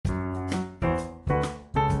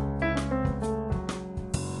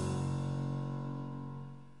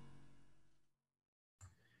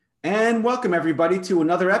And welcome everybody to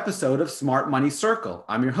another episode of Smart Money Circle.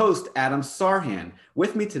 I'm your host, Adam Sarhan.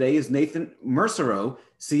 With me today is Nathan Mercereau,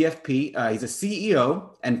 CFP. He's a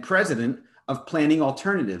CEO and president of Planning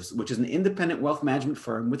Alternatives, which is an independent wealth management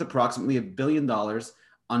firm with approximately $1 billion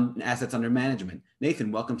on assets under management.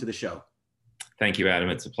 Nathan, welcome to the show. Thank you, Adam.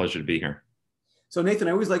 It's a pleasure to be here. So Nathan,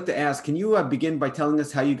 I always like to ask, can you begin by telling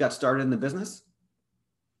us how you got started in the business?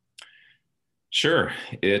 Sure.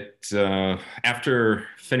 After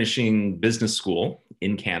finishing business school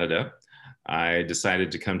in Canada, I decided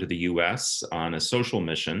to come to the US on a social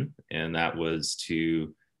mission, and that was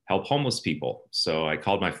to help homeless people. So I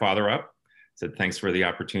called my father up, said, thanks for the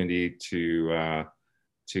opportunity to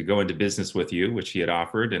go into business with you, which he had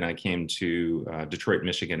offered. And I came to Detroit,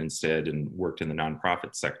 Michigan instead and worked in the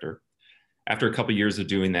nonprofit sector. After a couple of years of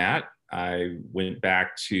doing that, I went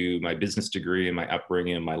back to my business degree and my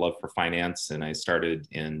upbringing and my love for finance, and I started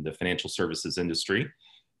in the financial services industry.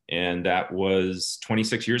 And that was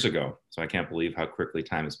 26 years ago. So I can't believe how quickly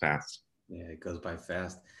time has passed. Yeah, it goes by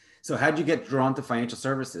fast. So how'd you get drawn to financial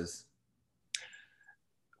services?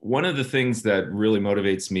 One of the things that really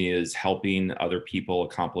motivates me is helping other people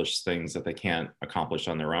accomplish things that they can't accomplish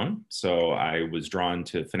on their own. So I was drawn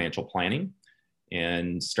to financial planning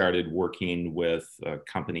and started working with a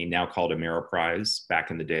company now called Ameriprise.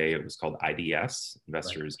 Back in the day, it was called IDS,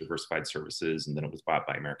 Investors Diversified Services, and then it was bought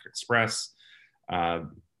by American Express.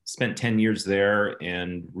 Spent 10 years there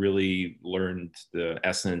and really learned the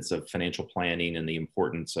essence of financial planning and the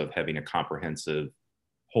importance of having a comprehensive,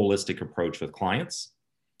 holistic approach with clients.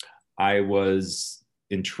 I was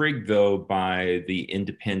intrigued, though, by the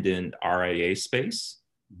independent RIA space,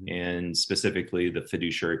 and specifically the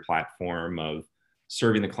fiduciary platform of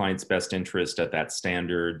serving the client's best interest at that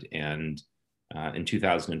standard, and in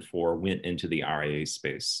 2004 went into the RIA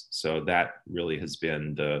space. So that really has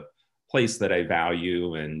been the place that I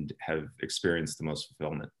value and have experienced the most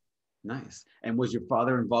fulfillment. Nice. And was your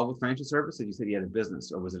father involved with financial services? You said he had a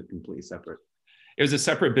business, or was it completely separate? It was a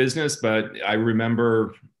separate business, but I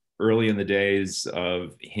remember early in the days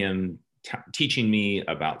of him teaching me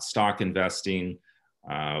about stock investing.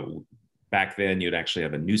 Back then, you'd actually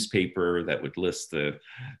have a newspaper that would list the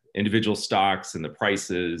individual stocks and the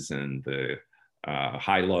prices and the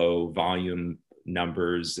high-low volume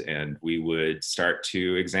numbers. And we would start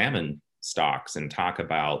to examine stocks and talk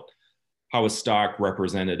about how a stock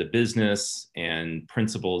represented a business and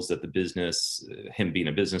principles that the business, him being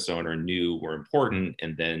a business owner, knew were important,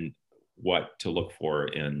 and then what to look for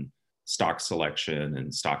in stock selection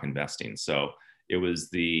and stock investing. So it was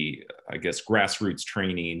the, I guess, grassroots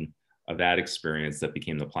training of that experience that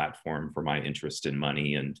became the platform for my interest in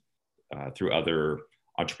money, and through other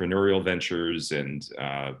entrepreneurial ventures, and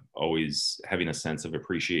always having a sense of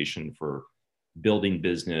appreciation for building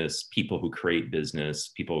business, people who create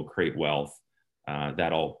business, people who create wealth.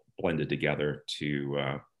 That all blended together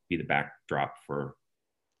to be the backdrop for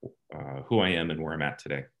who I am and where I'm at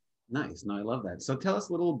today. Nice. No, I love that. So tell us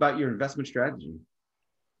a little about your investment strategy.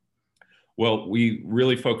 Well, we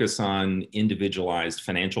really focus on individualized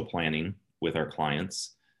financial planning with our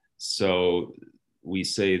clients. So we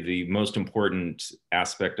say the most important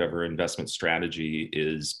aspect of our investment strategy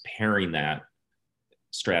is pairing that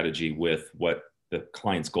strategy with what the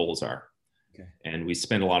client's goals are. Okay. And we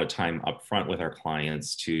spend a lot of time up front with our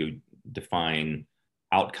clients to define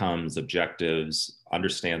outcomes, objectives,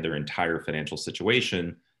 understand their entire financial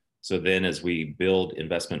situation. So then as we build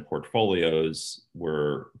investment portfolios,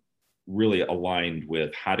 we're really aligned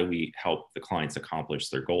with how do we help the clients accomplish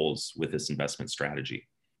their goals with this investment strategy.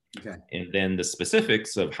 Okay. And then the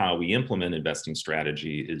specifics of how we implement investing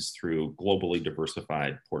strategy is through globally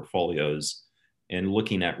diversified portfolios and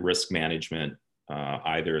looking at risk management,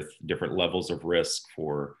 either different levels of risk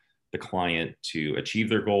for the client to achieve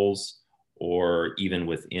their goals, or even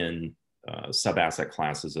within sub-asset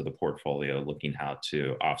classes of the portfolio, looking how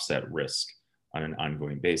to offset risk on an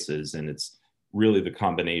ongoing basis. And it's really the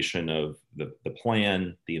combination of the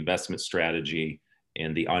plan, the investment strategy,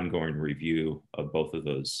 and the ongoing review of both of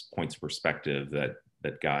those points of perspective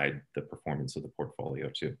that guide the performance of the portfolio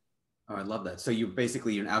too. Oh, I love that. So you're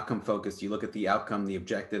an outcome focused. You look at the outcome, the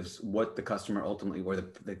objectives, what the customer ultimately, or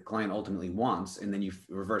the client ultimately wants, and then you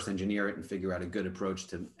reverse engineer it and figure out a good approach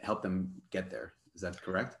to help them get there. Is that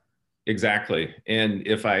correct? Exactly. And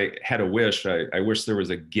if I had a wish, I wish there was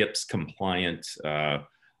a GIPS compliant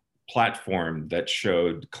platform that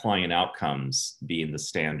showed client outcomes being the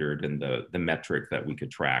standard and the metric that we could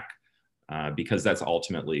track, because that's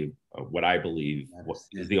ultimately what I believe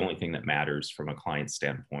is the only thing that matters from a client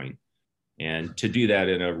standpoint. And to do that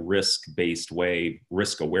in a risk-based way,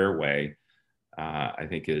 risk-aware way, I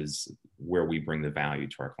think is where we bring the value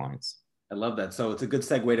to our clients. I love that. So it's a good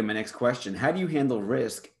segue to my next question. How do you handle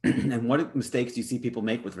risk and what mistakes do you see people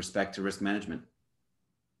make with respect to risk management?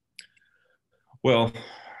 Well,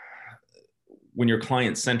 when you're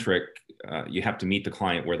client centric, you have to meet the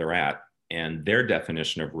client where they're at. And their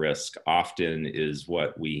definition of risk often is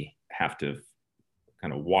what we have to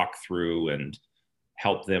kind of walk through and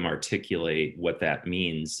help them articulate what that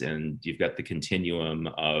means. And you've got the continuum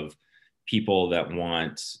of people that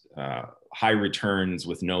want high returns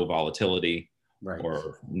with no volatility, right,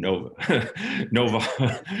 or no, no,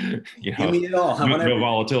 you give know, me it all. no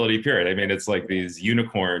volatility period. I mean, it's like these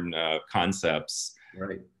unicorn concepts.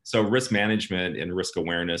 Right. So risk management and risk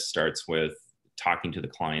awareness starts with talking to the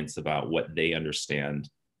clients about what they understand,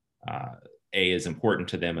 A, is important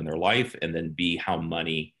to them in their life, and then B, how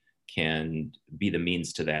money can be the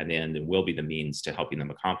means to that end and will be the means to helping them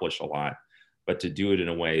accomplish a lot, but to do it in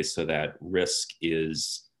a way so that risk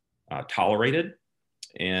is tolerated.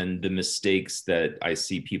 And the mistakes that I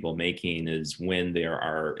see people making is when there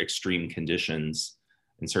are extreme conditions,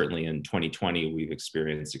 and certainly in 2020, we've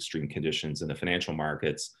experienced extreme conditions in the financial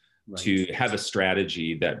markets, right, to have a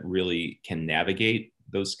strategy that really can navigate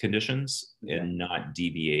those conditions and not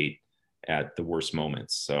deviate at the worst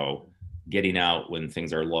moments. So getting out when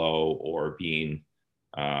things are low, or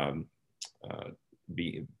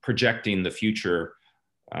projecting the future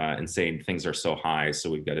and saying things are so high, so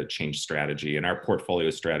we've got to change strategy. And our portfolio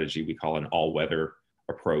strategy, we call an all-weather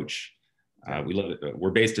approach.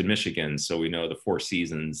 We're based in Michigan, so we know the four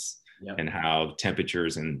seasons and how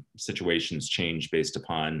temperatures and situations change based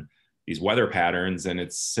upon these weather patterns. And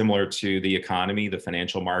it's similar to the economy, the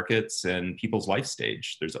financial markets, and people's life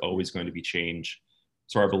stage. There's always going to be change.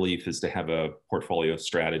 So our belief is to have a portfolio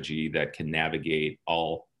strategy that can navigate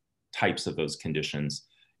all types of those conditions.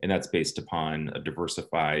 And that's based upon a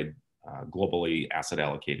diversified, globally asset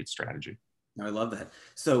allocated strategy. I love that.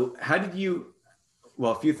 So how did you,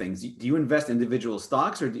 well, a few things. Do you invest in individual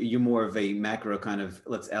stocks, or are you more of a macro kind of,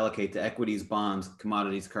 let's allocate to equities, bonds,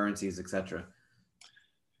 commodities, currencies, et cetera?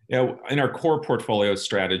 Yeah, in our core portfolio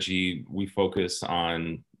strategy, we focus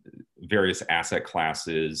on various asset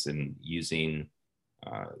classes and using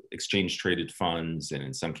exchange traded funds, and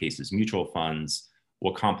in some cases mutual funds.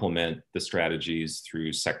 Will complement the strategies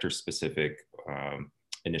through sector specific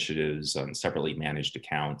initiatives on separately managed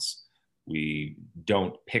accounts. We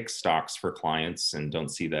don't pick stocks for clients and don't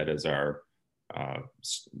see that as our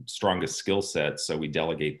strongest skill set. So we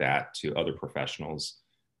delegate that to other professionals,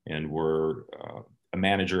 and we're a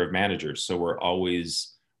manager of managers. So we're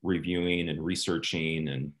always reviewing and researching,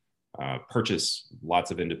 and purchase lots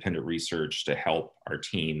of independent research to help our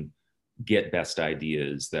team get best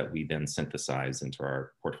ideas that we then synthesize into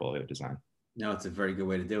our portfolio design. No, it's a very good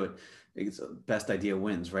way to do it. It's best idea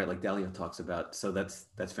wins, right? Like Dalio talks about. So that's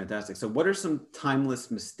fantastic. So what are some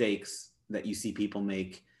timeless mistakes that you see people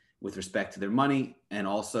make with respect to their money and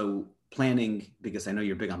also planning? Because I know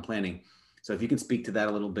you're big on planning. So if you can speak to that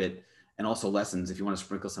a little bit, and also lessons, if you want to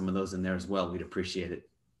sprinkle some of those in there as well, we'd appreciate it.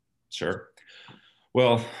 Sure.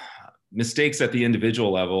 Well, mistakes at the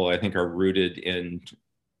individual level, I think, are rooted in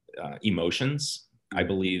emotions. I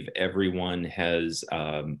believe everyone has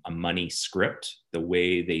a money script, the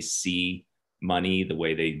way they see money, the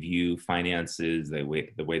way they view finances, the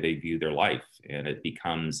way they view their life. And it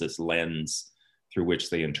becomes this lens through which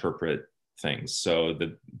they interpret things. So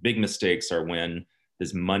the big mistakes are when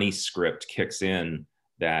this money script kicks in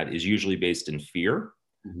that is usually based in fear,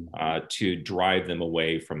 to drive them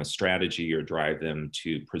away from a strategy or drive them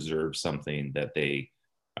to preserve something that they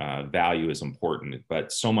value as important.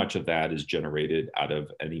 But so much of that is generated out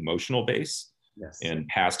of an emotional base and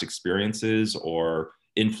past experiences or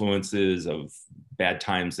influences of bad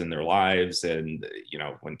times in their lives. And, you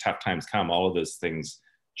know, when tough times come, all of those things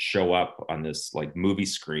show up on this like movie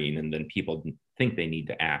screen, and then people think they need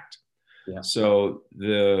to act. So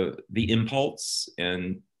the impulse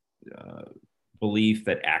and belief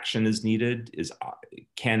that action is needed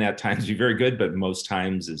can at times be very good, but most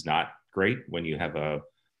times is not great when you have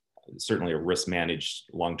certainly a risk managed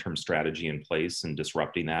long-term strategy in place, and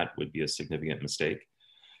disrupting that would be a significant mistake.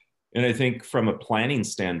 And I think from a planning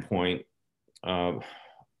standpoint, you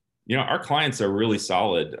know, our clients are really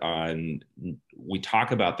solid on, we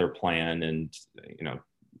talk about their plan, and, you know,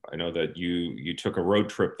 I know that you took a road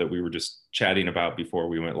trip that we were just chatting about before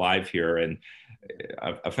we went live here. And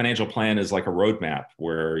a financial plan is like a roadmap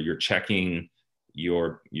where you're checking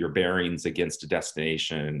your bearings against a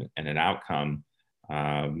destination and an outcome,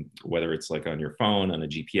 whether it's like on your phone, on a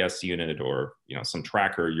GPS unit, or, you know, some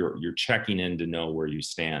tracker, you're checking in to know where you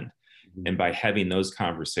stand. And by having those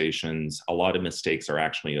conversations, a lot of mistakes are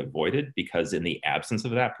actually avoided, because in the absence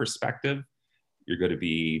of that perspective, you're going to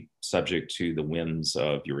be subject to the whims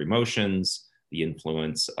of your emotions, the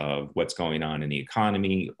influence of what's going on in the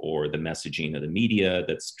economy, or the messaging of the media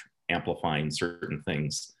that's amplifying certain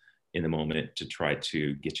things in the moment to try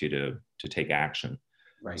to get you to take action.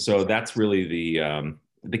 Right. So that's really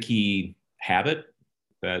the key habit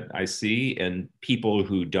that I see. And people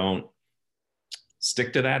who don't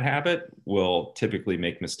stick to that habit will typically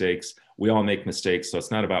make mistakes. We all make mistakes, so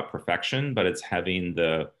it's not about perfection, but it's having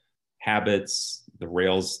the habits, the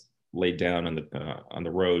rails laid down on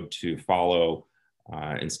the road to follow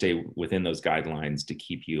and stay within those guidelines to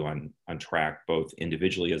keep you on track, both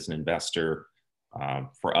individually as an investor.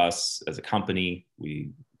 For us as a company,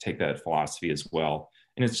 we take that philosophy as well.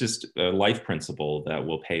 And it's just a life principle that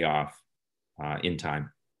will pay off in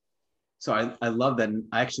time. So I love that. And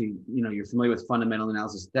actually, you're familiar with fundamental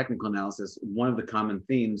analysis, technical analysis. One of the common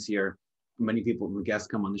themes here, many people, when guests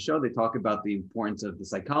come on the show, they talk about the importance of the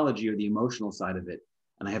psychology or the emotional side of it.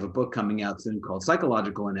 And I have a book coming out soon called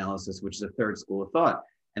Psychological Analysis, which is a third school of thought.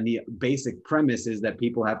 And the basic premise is that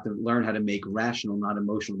people have to learn how to make rational, not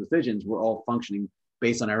emotional decisions. We're all functioning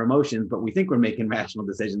based on our emotions, but we think we're making rational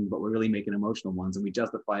decisions, but we're really making emotional ones. And we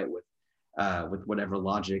justify it with whatever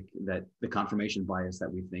logic, that the confirmation bias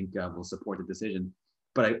that we think will support the decision.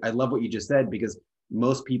 But I love what you just said, because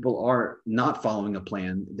most people are not following a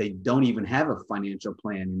plan. They don't even have a financial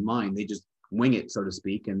plan in mind. They just wing it, so to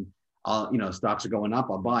speak. And stocks are going up,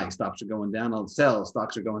 I'll buy. Stocks are going down, I'll sell.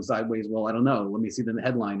 Stocks are going sideways. Well, I don't know. Let me see the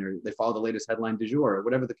headline, or they follow the latest headline du jour, or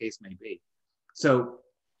whatever the case may be. So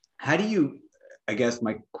how do you, I guess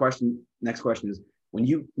my next question is, when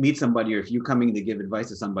you meet somebody, or if you're coming to give advice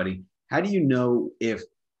to somebody, how do you know if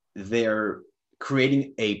they're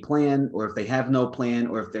creating a plan, or if they have no plan,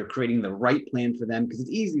 or if they're creating the right plan for them? Because it's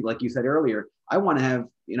easy, like you said earlier, I want to have,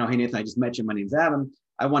 hey Nathan, I just met you, my name's Adam.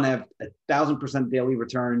 I want to have 1,000% daily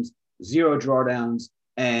returns, 0 drawdowns,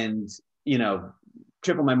 and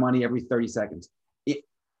triple my money every 30 seconds.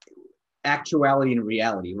 Actuality and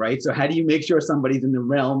reality, right? So how do you make sure somebody's in the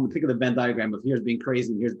realm, think of the Venn diagram of here's being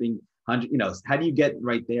crazy and here's being 100, how do you get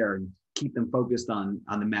right there and keep them focused on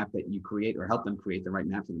the map that you create, or help them create the right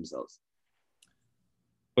map for themselves?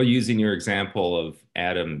 Well, using your example of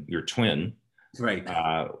Adam, your twin, right?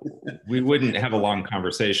 We wouldn't have a long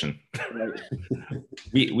conversation. Right.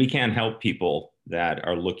 we can't help people that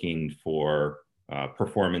are looking for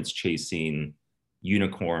performance chasing,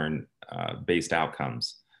 unicorn based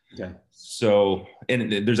outcomes. Okay. So,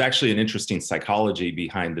 and there's actually an interesting psychology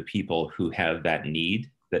behind the people who have that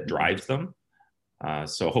need that drives them.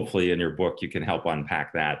 So hopefully in your book, you can help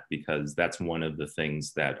unpack that, because that's one of the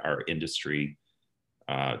things that our industry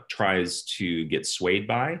tries to get swayed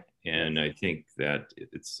by. And I think that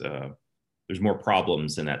there's more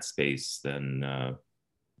problems in that space than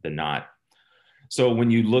not. So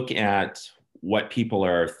when you look at what people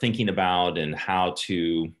are thinking about and how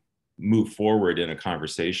to move forward in a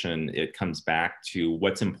conversation, it comes back to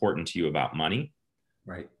what's important to you about money.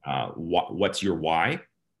 Right. What's your why?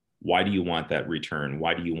 Why do you want that return?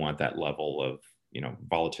 Why do you want that level of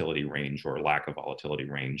volatility range or lack of volatility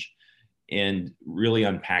range? And really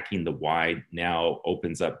unpacking the why now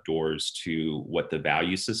opens up doors to what the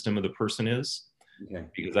value system of the person is. Okay.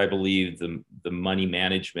 Because I believe the money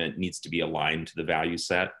management needs to be aligned to the value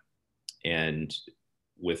set, and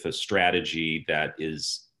with a strategy that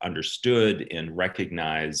is understood and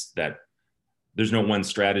recognized, that there's no one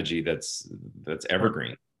strategy that's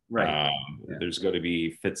evergreen. Right. There's going to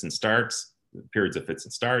be fits and starts, periods of fits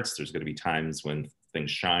and starts. There's going to be times when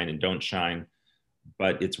things shine and don't shine.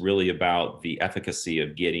 But it's really about the efficacy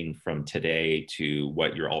of getting from today to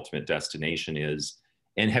what your ultimate destination is,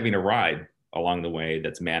 and having a ride along the way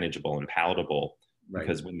that's manageable and palatable. Right.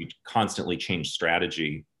 Because when you constantly change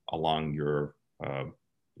strategy along your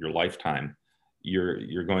lifetime,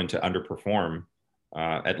 you're going to underperform,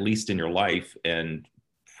 at least in your life, and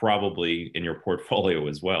probably in your portfolio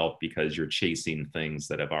as well, because you're chasing things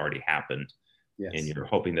that have already happened. Yes. And you're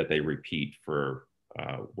hoping that they repeat for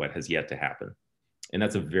what has yet to happen. And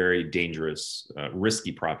that's a very dangerous,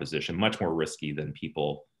 risky proposition, much more risky than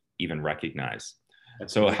people even recognize.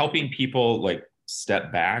 So helping people like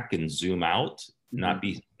step back and zoom out, not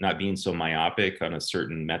being so myopic on a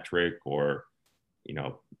certain metric or,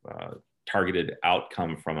 targeted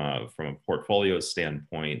outcome from a portfolio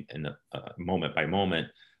standpoint and moment by moment,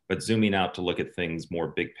 but zooming out to look at things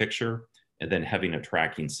more big picture, and then having a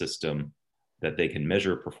tracking system that they can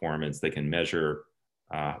measure performance, they can measure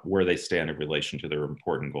where they stand in relation to their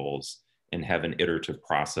important goals, and have an iterative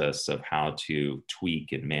process of how to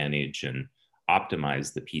tweak and manage and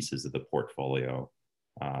optimize the pieces of the portfolio.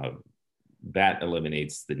 That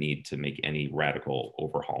eliminates the need to make any radical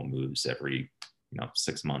overhaul moves every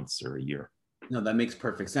 6 months or a year. No, that makes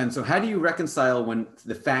perfect sense. So how do you reconcile when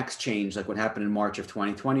the facts change, like what happened in March of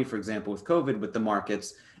 2020, for example, with COVID, with the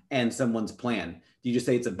markets and someone's plan? Do you just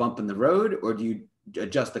say it's a bump in the road, or do you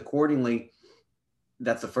adjust accordingly?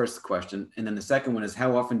 That's the first question. And then the second one is,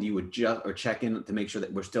 how often do you adjust or check in to make sure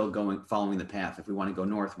that we're still following the path? If we want to go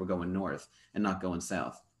north, we're going north and not going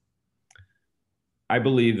south. I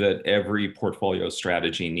believe that every portfolio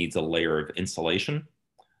strategy needs a layer of insulation,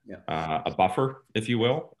 a buffer, if you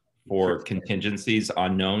will, for contingencies,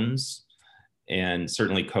 unknowns. And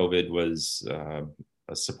certainly COVID was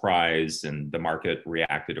a surprise, and the market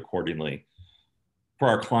reacted accordingly. For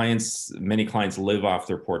our clients, many clients live off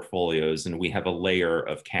their portfolios, and we have a layer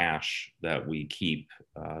of cash that we keep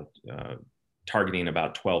targeting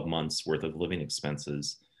about 12 months worth of living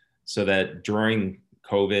expenses, so that during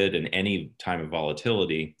COVID and any time of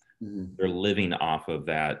volatility, they're living off of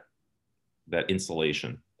that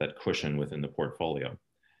insulation, that cushion within the portfolio.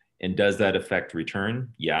 And does that affect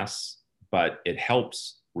return? Yes, but it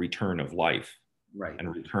helps return of life, right,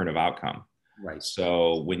 and return of outcome. Right.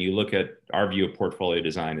 So when you look at our view of portfolio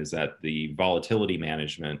design, is that the volatility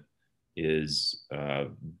management is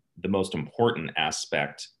the most important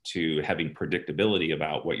aspect to having predictability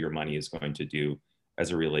about what your money is going to do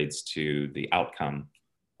as it relates to the outcome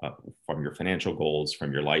from your financial goals,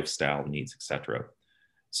 from your lifestyle needs, et cetera.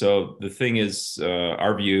 So the thing is,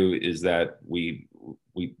 our view is that we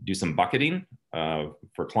do some bucketing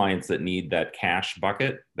for clients that need that cash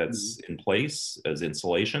bucket that's in place as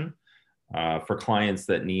insulation. For clients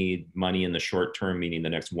that need money in the short term, meaning the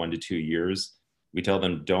next 1 to 2 years, we tell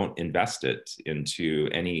them don't invest it into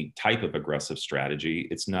any type of aggressive strategy.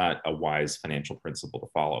 It's not a wise financial principle to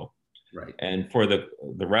follow. Right. And for the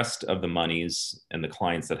rest of the monies and the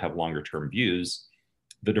clients that have longer term views,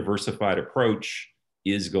 the diversified approach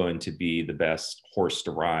is going to be the best horse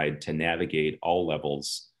to ride to navigate all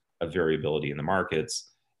levels of variability in the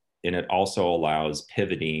markets. And it also allows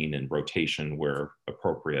pivoting and rotation where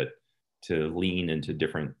appropriate to lean into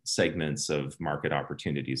different segments of market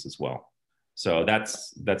opportunities as well. So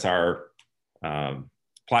that's our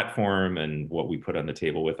platform and what we put on the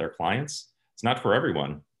table with our clients. It's not for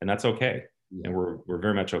everyone, and that's okay. Yeah. And we're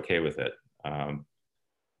very much okay with it.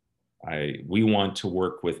 We want to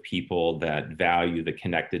work with people that value the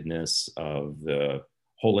connectedness of the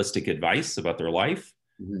holistic advice about their life,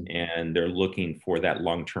 and they're looking for that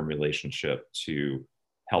long-term relationship to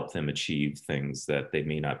help them achieve things that they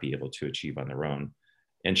may not be able to achieve on their own,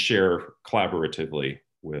 and share collaboratively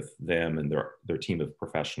with them and their team of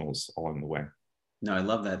professionals along the way. No, I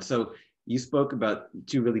love that. So you spoke about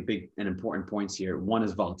two really big and important points here. One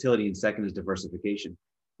is volatility, and second is diversification.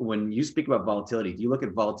 When you speak about volatility, do you look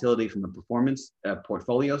at volatility from a performance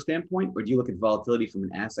portfolio standpoint, or do you look at volatility from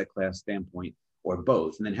an asset class standpoint, or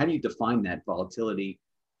both? And then how do you define that volatility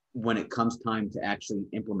when it comes time to actually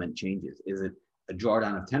implement changes? Is it a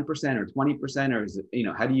drawdown of 10% or 20%, or is it,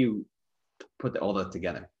 how do you put all that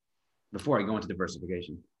together before I go into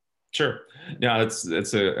diversification? Sure. Yeah,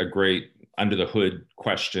 it's a great under the hood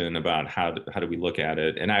question about how do we look at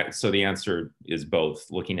it. And so the answer is both,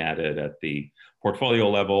 looking at it at the portfolio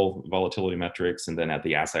level, volatility metrics, and then at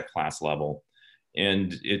the asset class level.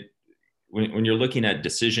 And when you're looking at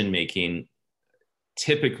decision making,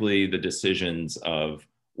 typically the decisions of,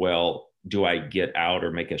 well, do I get out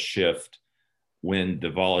or make a shift when the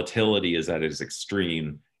volatility is at its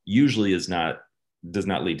extreme, usually does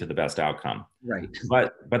not lead to the best outcome. Right.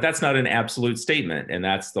 But that's not an absolute statement. And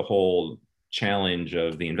that's the whole challenge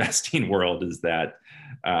of the investing world, is that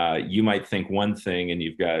you might think one thing and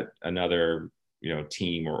you've got another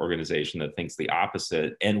team or organization that thinks the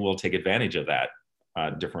opposite and will take advantage of that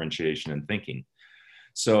differentiation in thinking.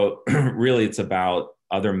 So really it's about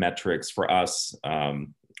other metrics for us,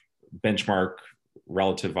 benchmark,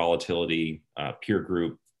 relative volatility, peer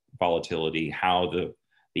group volatility, how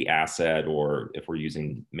the asset, or if we're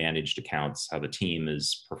using managed accounts, how the team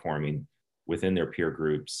is performing within their peer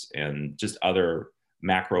groups, and just other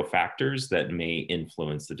macro factors that may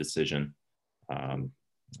influence the decision,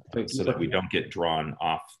 so that we don't get drawn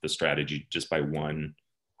off the strategy just by one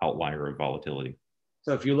outlier of volatility.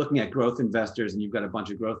 So if you're looking at growth investors and you've got a bunch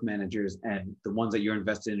of growth managers, and the ones that you're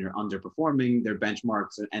invested in are underperforming their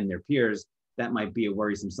benchmarks and their peers, that might be a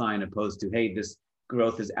worrisome sign, opposed to, hey, this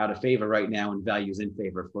growth is out of favor right now and value's in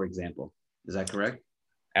favor, for example. Is that correct?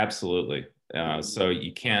 Absolutely. So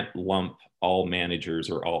you can't lump all managers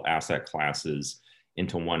or all asset classes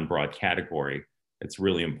into one broad category. It's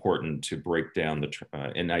really important to break down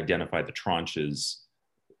and identify the tranches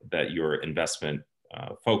that your investment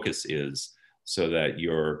focus is, so that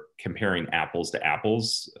you're comparing apples to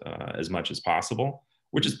apples as much as possible,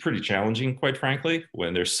 which is pretty challenging, quite frankly,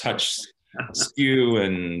 when there's such skew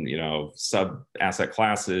and, sub asset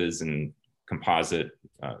classes and composite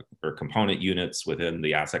or component units within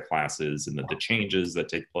the asset classes and the changes that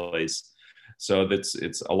take place. So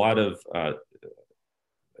it's a lot of,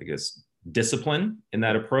 discipline in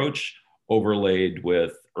that approach, overlaid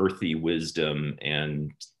with earthy wisdom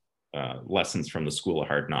and lessons from the School of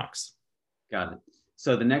Hard Knocks. Got it.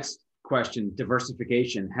 So the next question,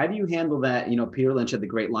 diversification. How do you handle that? Peter Lynch had the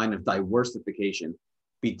great line of diversification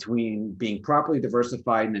between being properly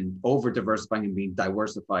diversified and then over diversifying and being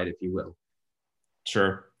diversified, if you will.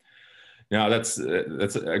 Sure. Now that's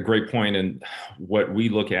a great point. And what we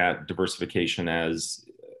look at diversification as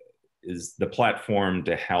is the platform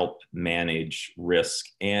to help manage risk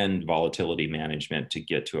and volatility management to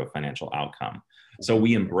get to a financial outcome. So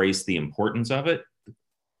we embrace the importance of it.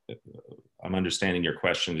 I'm understanding your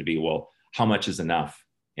question to be, well, how much is enough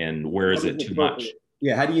and where is it too much?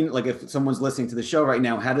 Yeah. How do you, if someone's listening to the show right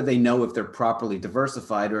now, how do they know if they're properly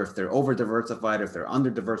diversified or if they're over diversified or if they're under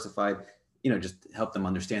diversified? Just help them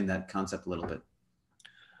understand that concept a little bit.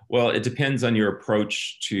 Well, it depends on your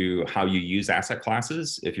approach to how you use asset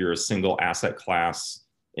classes. If you're a single asset class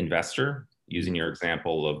investor, using your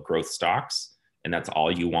example of growth stocks, and that's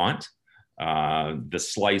all you want, the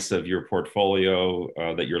slice of your portfolio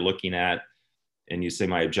that you're looking at, and you say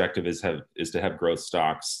my objective is to have growth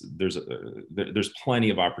stocks, there's plenty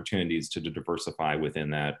of opportunities to diversify within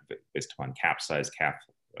that based upon cap size,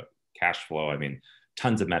 cash flow. I mean,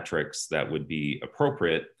 tons of metrics that would be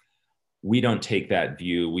appropriate. We don't take that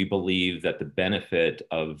view. We believe that the benefit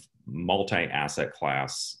of multi-asset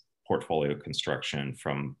class portfolio construction,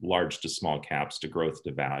 from large to small caps to growth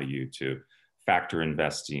to value to factor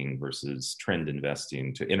investing versus trend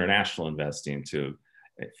investing to international investing to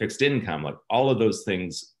fixed income, like all of those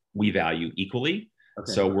things we value equally.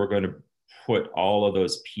 Okay. So we're going to put all of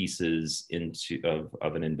those pieces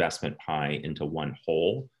of an investment pie into one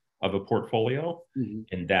whole of a portfolio. Mm-hmm.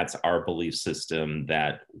 And that's our belief system,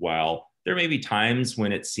 that while there may be times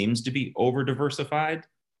when it seems to be over diversified,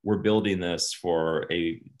 we're building this for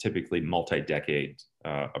a typically multi-decade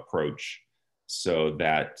approach, so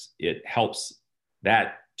that it helps.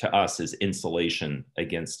 That to us is insulation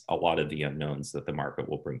against a lot of the unknowns that the market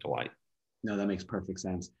will bring to light. No, that makes perfect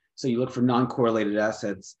sense. So you look for non-correlated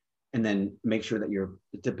assets and then make sure that you're,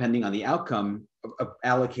 depending on the outcome,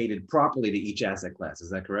 allocated properly to each asset class.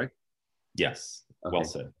 Is that correct? Yes. Okay. Well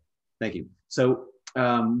said. Thank you. So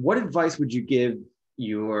what advice would you give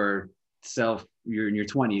yourself, you're in your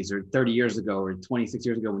 20s or 30 years ago or 26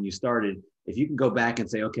 years ago when you started, if you can go back and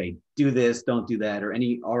say, okay, do this, don't do that, or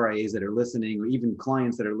any RIAs that are listening, or even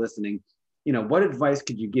clients that are listening, what advice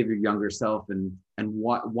could you give your younger self, and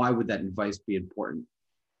why would that advice be important?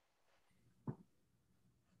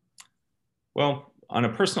 Well, on a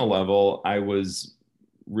personal level, I was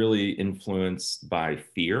really influenced by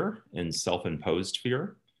fear and self-imposed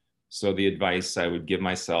fear. So the advice I would give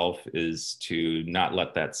myself is to not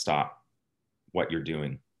let that stop what you're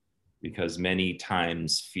doing, because many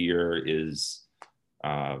times fear is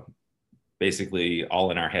basically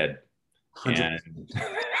all in our head. 100%.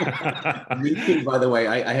 And me too, by the way.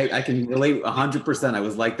 I can relate 100%. I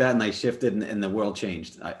was like that, and I shifted, and the world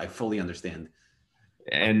changed. I fully understand.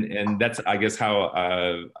 And that's, I guess, how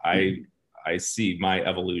I see my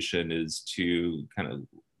evolution, is to kind of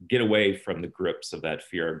get away from the grips of that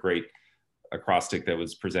fear. A great acrostic that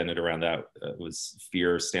was presented around that was,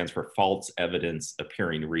 fear stands for false evidence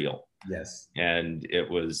appearing real. Yes. And it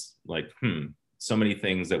was like, so many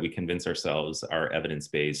things that we convince ourselves are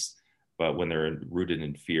evidence-based, but when they're rooted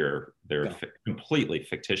in fear, they're completely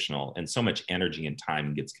fictional, and so much energy and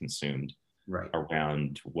time gets consumed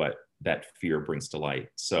around what that fear brings to light.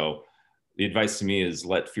 So the advice to me is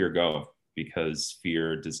let fear go, because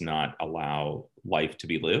fear does not allow life to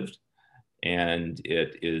be lived. And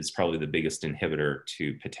it is probably the biggest inhibitor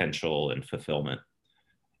to potential and fulfillment.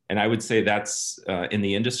 And I would say that's in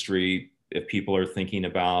the industry, if people are thinking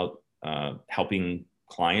about helping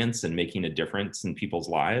clients and making a difference in people's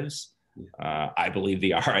lives, I believe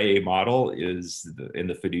the RIA model is, in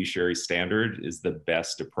the fiduciary standard, is the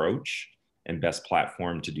best approach and best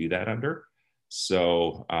platform to do that under.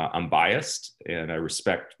 So I'm biased, and I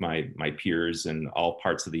respect my peers in all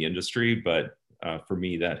parts of the industry, but for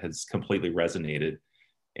me, that has completely resonated.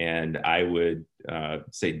 And I would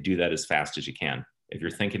say, do that as fast as you can. If you're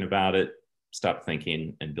thinking about it, stop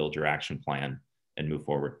thinking and build your action plan and move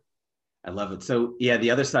forward. I love it. So yeah, the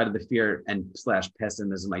other side of the fear and /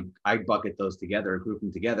 pessimism, I bucket those together, group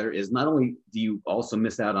them together, is not only do you also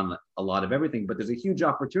miss out on a lot of everything, but there's a huge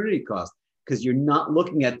opportunity cost, because you're not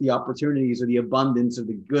looking at the opportunities or the abundance or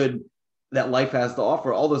the good that life has to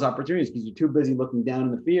offer, all those opportunities, because you're too busy looking down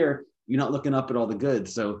in the fear. You're not looking up at all the good.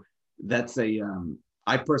 So that's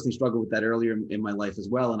I personally struggled with that earlier in my life as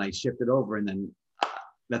well. And I shifted over, and then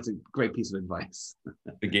that's a great piece of advice.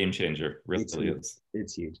 The game changer, really is.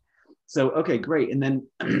 It's huge. So, okay, great. And then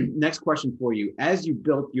next question for you. As you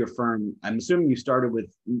built your firm, I'm assuming you started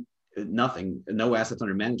with nothing, no assets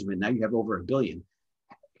under management. Now you have over $1 billion.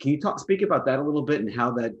 Can you speak about that a little bit and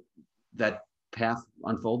how that path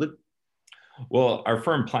unfolded? Well, our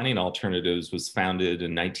firm Planning Alternatives was founded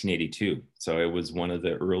in 1982. So it was one of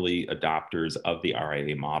the early adopters of the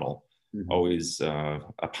RIA model, always a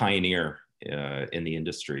pioneer in the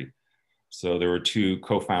industry. So there were two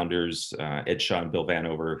co-founders, Ed Shaw and Bill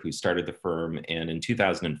Vanover, who started the firm. And in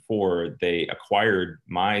 2004, they acquired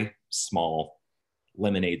my small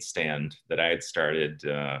lemonade stand that I had started.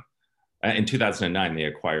 In 2009, they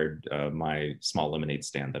acquired my small lemonade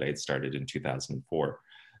stand that I had started in 2004.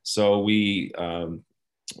 So we've grown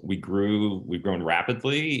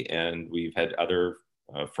rapidly, and we've had other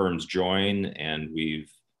firms join, and we've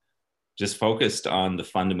just focused on the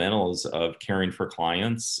fundamentals of caring for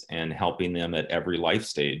clients and helping them at every life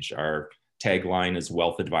stage. Our tagline is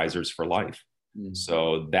Wealth Advisors for Life.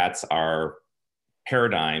 So that's our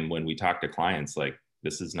paradigm when we talk to clients. Like,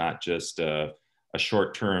 this is not just a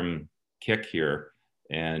short-term kick here,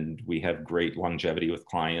 and we have great longevity with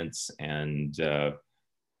clients. And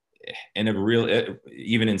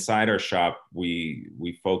even inside our shop,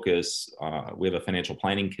 we focus. We have a financial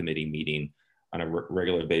planning committee meeting on a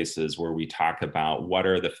regular basis where we talk about what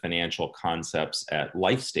are the financial concepts at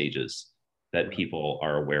life stages that people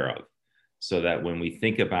are aware of, so that when we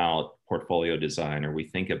think about portfolio design, or we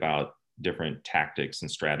think about different tactics and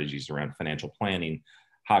strategies around financial planning,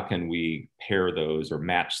 how can we pair those or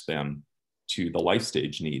match them to the life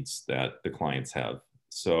stage needs that the clients have?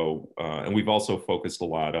 So, and we've also focused a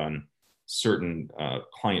lot on certain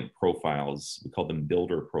client profiles. We call them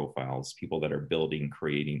builder profiles, people that are building,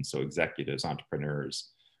 creating. So executives,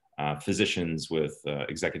 entrepreneurs, physicians with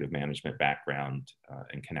executive management background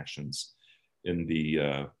and connections in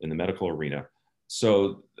the medical arena.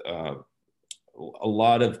 So a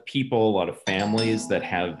lot of people, a lot of families that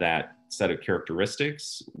have that set of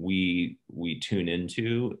characteristics, we tune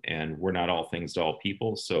into, and we're not all things to all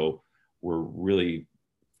people. So we're really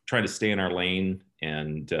trying to stay in our lane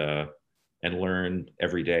and learn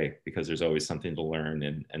every day, because there's always something to learn,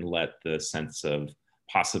 and let the sense of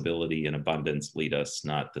possibility and abundance lead us,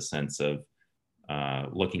 not the sense of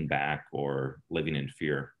looking back or living in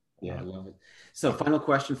fear. Yeah, I love it. So final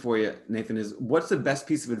question for you, Nathan, is what's the best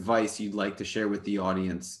piece of advice you'd like to share with the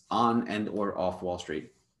audience on and or off Wall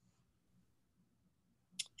Street?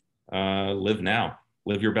 Live now.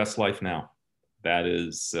 Live your best life now. That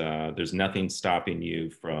is, there's nothing stopping you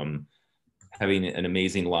from having an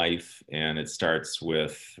amazing life, and it starts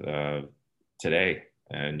with today,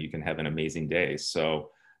 and you can have an amazing day.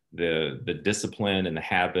 So the discipline and the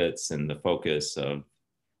habits and the focus of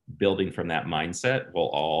building from that mindset will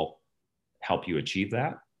all help you achieve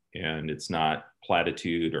that. And it's not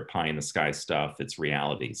platitude or pie in the sky stuff, it's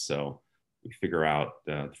reality. So we figure out,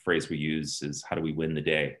 the phrase we use is, how do we win the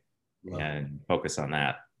day? Wow. And focus on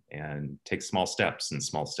that, and take small steps, and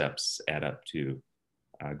small steps add up to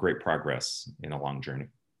great progress in a long journey.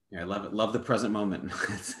 Yeah, I love it. Love the present moment.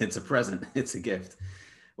 It's a present. It's a gift.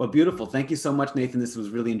 Well, beautiful. Thank you so much, Nathan. This was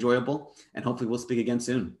really enjoyable, and hopefully we'll speak again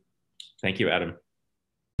soon. Thank you, Adam.